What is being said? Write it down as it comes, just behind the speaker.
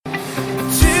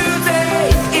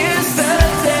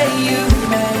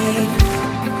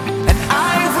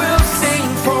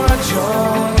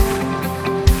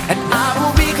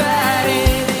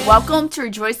Welcome to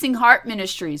Rejoicing Heart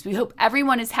Ministries. We hope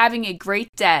everyone is having a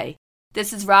great day.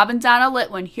 This is Robin Donna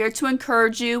Litwin here to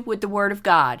encourage you with the Word of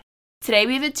God. Today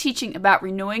we have a teaching about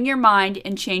renewing your mind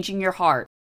and changing your heart.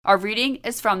 Our reading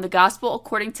is from the Gospel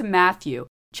according to Matthew,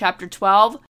 chapter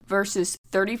 12, verses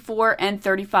 34 and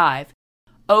 35.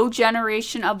 O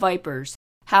generation of vipers,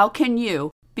 how can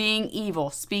you, being evil,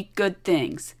 speak good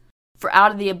things? For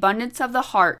out of the abundance of the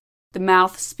heart the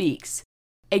mouth speaks.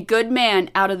 A good man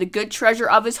out of the good treasure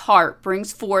of his heart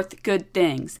brings forth good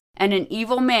things, and an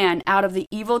evil man out of the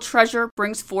evil treasure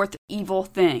brings forth evil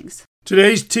things.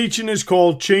 Today's teaching is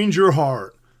called Change Your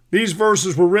Heart. These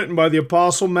verses were written by the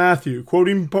Apostle Matthew,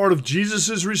 quoting part of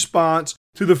Jesus' response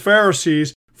to the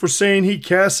Pharisees for saying he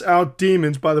casts out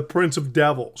demons by the prince of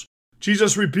devils.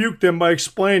 Jesus rebuked them by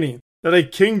explaining that a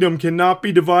kingdom cannot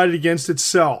be divided against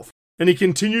itself, and he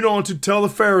continued on to tell the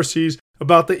Pharisees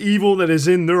about the evil that is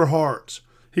in their hearts.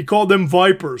 He called them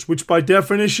vipers, which by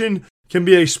definition can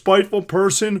be a spiteful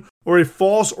person or a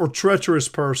false or treacherous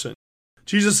person.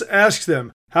 Jesus asks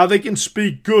them how they can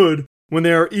speak good when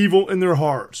they are evil in their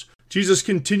hearts. Jesus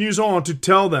continues on to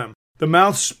tell them the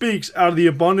mouth speaks out of the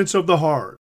abundance of the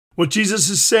heart. What Jesus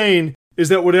is saying is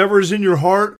that whatever is in your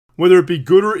heart, whether it be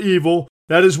good or evil,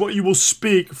 that is what you will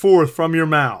speak forth from your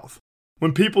mouth.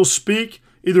 When people speak,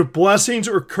 either blessings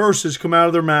or curses come out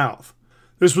of their mouth.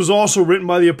 This was also written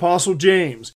by the Apostle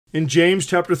James in James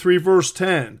chapter 3 verse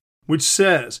 10, which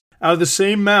says, out of the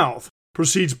same mouth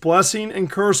proceeds blessing and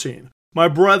cursing. My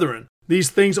brethren,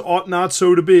 these things ought not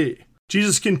so to be.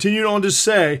 Jesus continued on to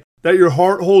say that your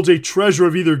heart holds a treasure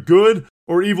of either good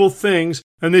or evil things,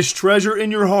 and this treasure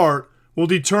in your heart will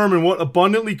determine what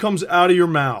abundantly comes out of your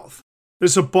mouth.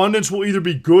 This abundance will either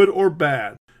be good or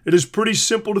bad. It is pretty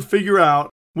simple to figure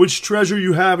out which treasure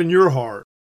you have in your heart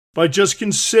by just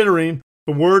considering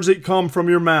the words that come from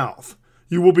your mouth.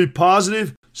 You will be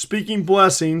positive, speaking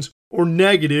blessings, or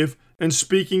negative and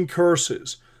speaking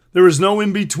curses. There is no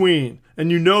in between,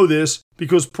 and you know this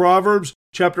because Proverbs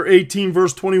chapter 18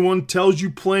 verse 21 tells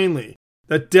you plainly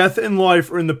that death and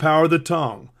life are in the power of the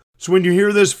tongue. So when you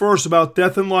hear this verse about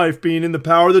death and life being in the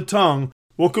power of the tongue,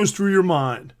 what goes through your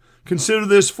mind? Consider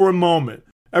this for a moment.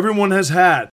 Everyone has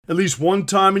had at least one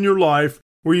time in your life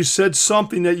where you said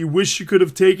something that you wish you could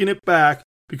have taken it back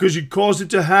because you caused it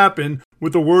to happen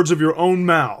with the words of your own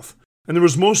mouth. And there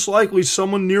was most likely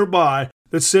someone nearby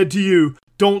that said to you,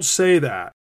 don't say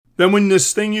that. Then when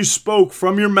this thing you spoke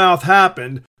from your mouth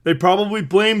happened, they probably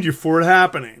blamed you for it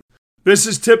happening. This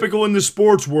is typical in the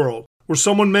sports world, where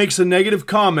someone makes a negative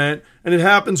comment and it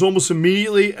happens almost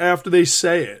immediately after they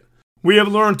say it. We have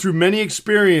learned through many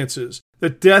experiences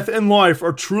that death and life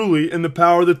are truly in the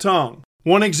power of the tongue.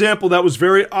 One example that was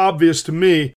very obvious to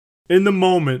me in the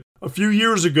moment, a few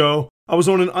years ago, I was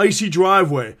on an icy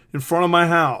driveway in front of my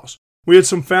house. We had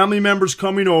some family members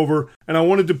coming over, and I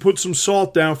wanted to put some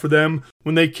salt down for them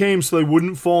when they came so they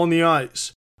wouldn't fall in the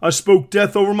ice. I spoke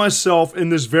death over myself in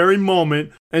this very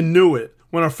moment and knew it.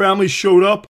 When our family showed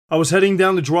up, I was heading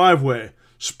down the driveway,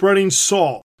 spreading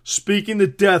salt, speaking the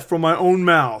death from my own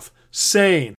mouth,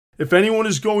 saying, if anyone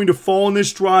is going to fall in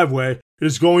this driveway, it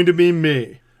is going to be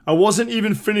me. I wasn't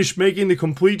even finished making the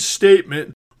complete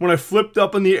statement when I flipped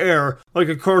up in the air like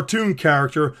a cartoon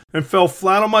character and fell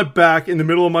flat on my back in the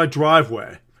middle of my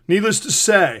driveway. Needless to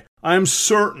say, I am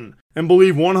certain and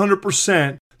believe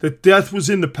 100% that death was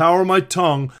in the power of my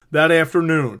tongue that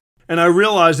afternoon, and I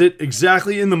realized it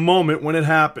exactly in the moment when it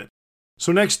happened.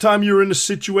 So next time you're in a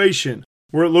situation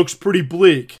where it looks pretty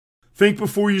bleak, think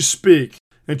before you speak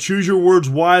and choose your words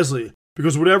wisely,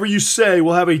 because whatever you say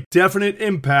will have a definite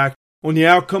impact on the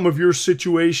outcome of your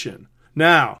situation.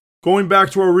 Now, going back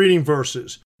to our reading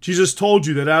verses, Jesus told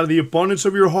you that out of the abundance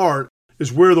of your heart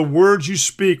is where the words you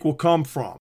speak will come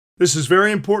from. This is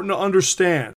very important to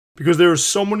understand because there is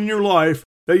someone in your life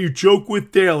that you joke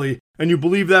with daily and you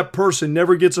believe that person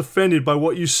never gets offended by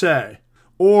what you say.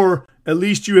 Or at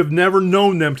least you have never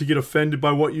known them to get offended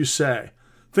by what you say.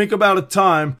 Think about a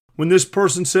time when this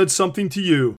person said something to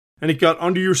you and it got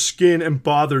under your skin and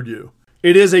bothered you.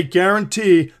 It is a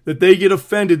guarantee that they get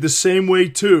offended the same way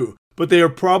too, but they are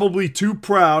probably too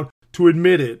proud to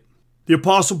admit it. The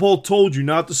Apostle Paul told you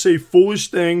not to say foolish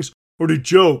things or to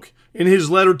joke in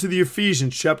his letter to the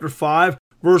Ephesians chapter 5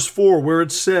 verse 4 where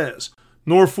it says,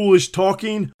 nor foolish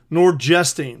talking nor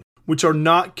jesting, which are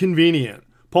not convenient.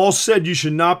 Paul said you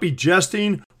should not be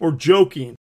jesting or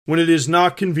joking when it is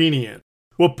not convenient.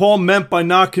 What Paul meant by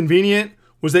not convenient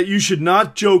was that you should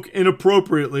not joke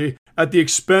inappropriately at the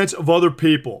expense of other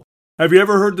people. Have you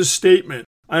ever heard the statement,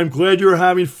 I am glad you're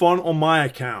having fun on my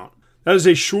account? That is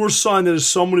a sure sign that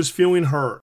someone is feeling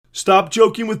hurt. Stop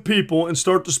joking with people and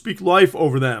start to speak life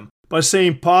over them by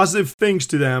saying positive things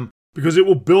to them because it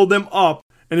will build them up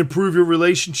and improve your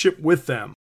relationship with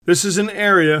them. This is an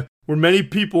area where many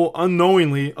people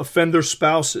unknowingly offend their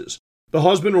spouses. The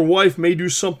husband or wife may do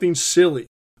something silly.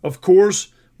 Of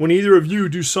course, when either of you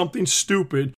do something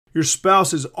stupid, your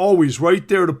spouse is always right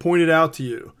there to point it out to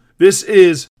you. This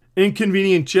is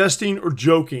inconvenient jesting or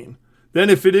joking. Then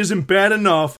if it isn't bad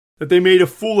enough that they made a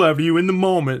fool of you in the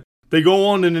moment, they go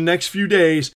on in the next few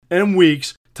days and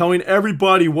weeks telling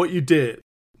everybody what you did.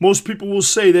 Most people will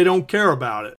say they don't care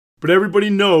about it, but everybody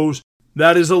knows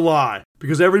that is a lie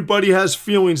because everybody has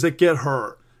feelings that get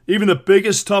hurt. Even the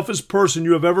biggest, toughest person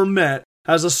you have ever met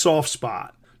has a soft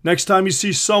spot. Next time you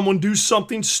see someone do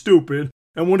something stupid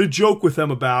and want to joke with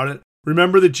them about it,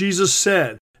 remember that Jesus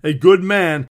said, "A good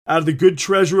man out of the good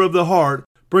treasure of the heart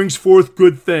brings forth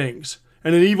good things,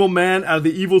 and an evil man out of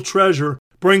the evil treasure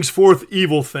brings forth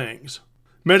evil things."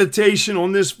 Meditation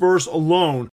on this verse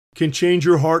alone can change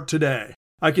your heart today.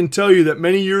 I can tell you that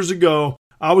many years ago,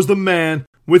 I was the man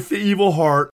with the evil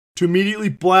heart to immediately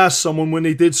blast someone when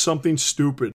they did something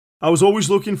stupid. I was always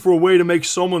looking for a way to make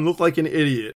someone look like an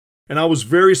idiot, and I was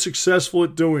very successful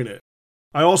at doing it.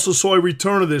 I also saw a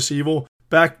return of this evil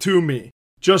back to me,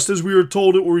 just as we were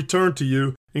told it will return to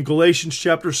you in Galatians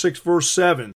chapter 6, verse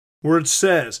 7, where it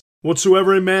says,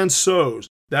 "Whatsoever a man sows,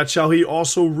 that shall he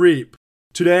also reap."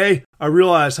 Today, I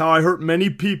realize how I hurt many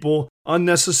people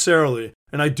unnecessarily,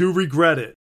 and I do regret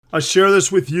it. I share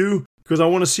this with you because I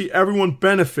want to see everyone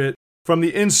benefit from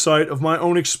the insight of my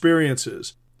own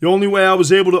experiences. The only way I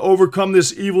was able to overcome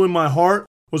this evil in my heart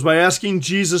was by asking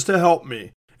Jesus to help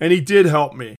me, and He did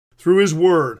help me through His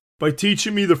Word by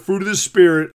teaching me the fruit of the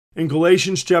Spirit in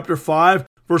Galatians chapter 5,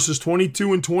 verses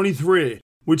 22 and 23,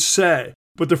 which say,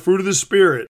 "But the fruit of the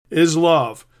Spirit is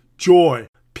love, joy,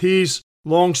 peace,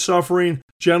 long-suffering,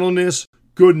 gentleness,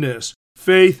 goodness,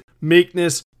 faith,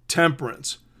 meekness,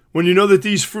 temperance." When you know that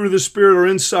these fruit of the Spirit are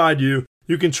inside you,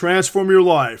 you can transform your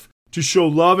life to show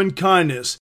love and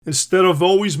kindness instead of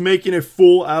always making a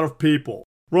fool out of people.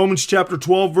 Romans chapter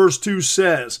 12 verse 2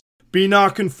 says, "Be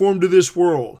not conformed to this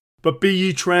world, but be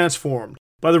ye transformed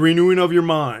by the renewing of your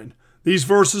mind." These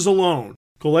verses alone,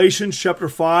 Galatians chapter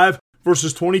 5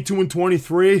 verses 22 and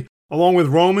 23, along with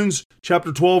Romans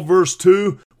chapter 12 verse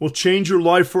 2, will change your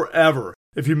life forever.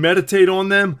 If you meditate on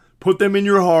them, put them in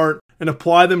your heart, and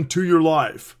apply them to your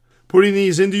life. Putting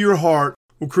these into your heart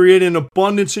will create an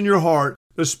abundance in your heart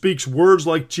that speaks words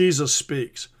like Jesus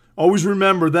speaks. Always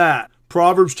remember that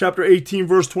Proverbs chapter 18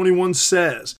 verse 21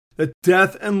 says that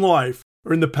death and life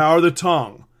are in the power of the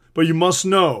tongue. But you must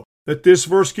know that this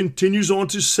verse continues on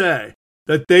to say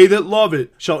that they that love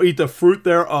it shall eat the fruit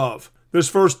thereof. This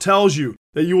verse tells you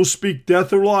that you will speak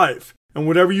death or life, and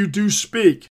whatever you do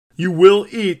speak, you will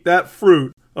eat that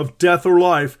fruit of death or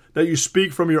life that you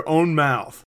speak from your own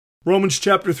mouth. Romans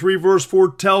chapter 3 verse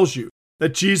 4 tells you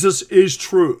that Jesus is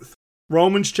truth.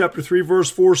 Romans chapter 3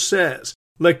 verse 4 says,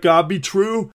 "Let God be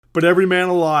true, but every man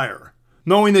a liar."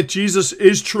 Knowing that Jesus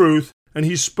is truth, and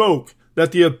He spoke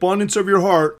that the abundance of your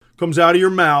heart comes out of your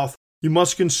mouth, you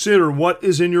must consider what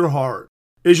is in your heart.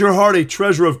 Is your heart a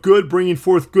treasure of good, bringing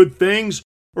forth good things,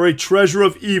 or a treasure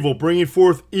of evil, bringing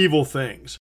forth evil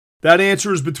things? That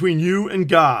answer is between you and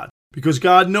God, because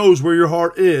God knows where your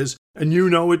heart is, and you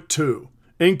know it too.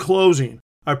 In closing,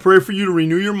 I pray for you to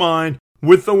renew your mind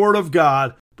with the Word of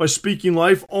God by speaking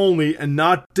life only and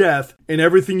not death in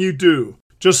everything you do,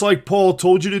 just like Paul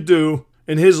told you to do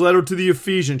in his letter to the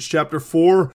Ephesians chapter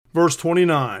 4, verse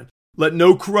 29. "Let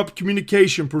no corrupt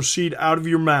communication proceed out of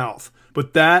your mouth,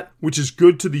 but that which is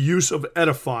good to the use of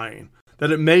edifying,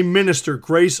 that it may minister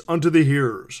grace unto the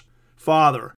hearers."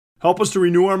 Father, help us to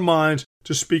renew our minds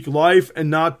to speak life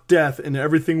and not death in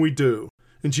everything we do.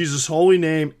 In Jesus' holy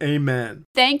name, amen.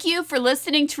 Thank you for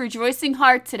listening to Rejoicing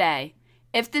Heart today.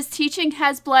 If this teaching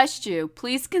has blessed you,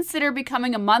 please consider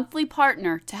becoming a monthly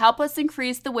partner to help us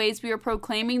increase the ways we are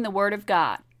proclaiming the Word of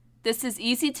God. This is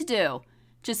easy to do.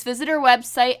 Just visit our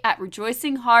website at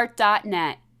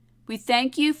rejoicingheart.net. We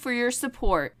thank you for your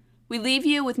support. We leave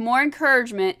you with more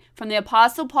encouragement from the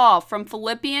Apostle Paul from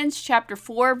Philippians chapter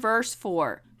 4, verse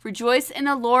 4. "Rejoice in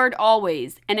the Lord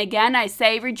always, and again I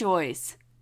say rejoice."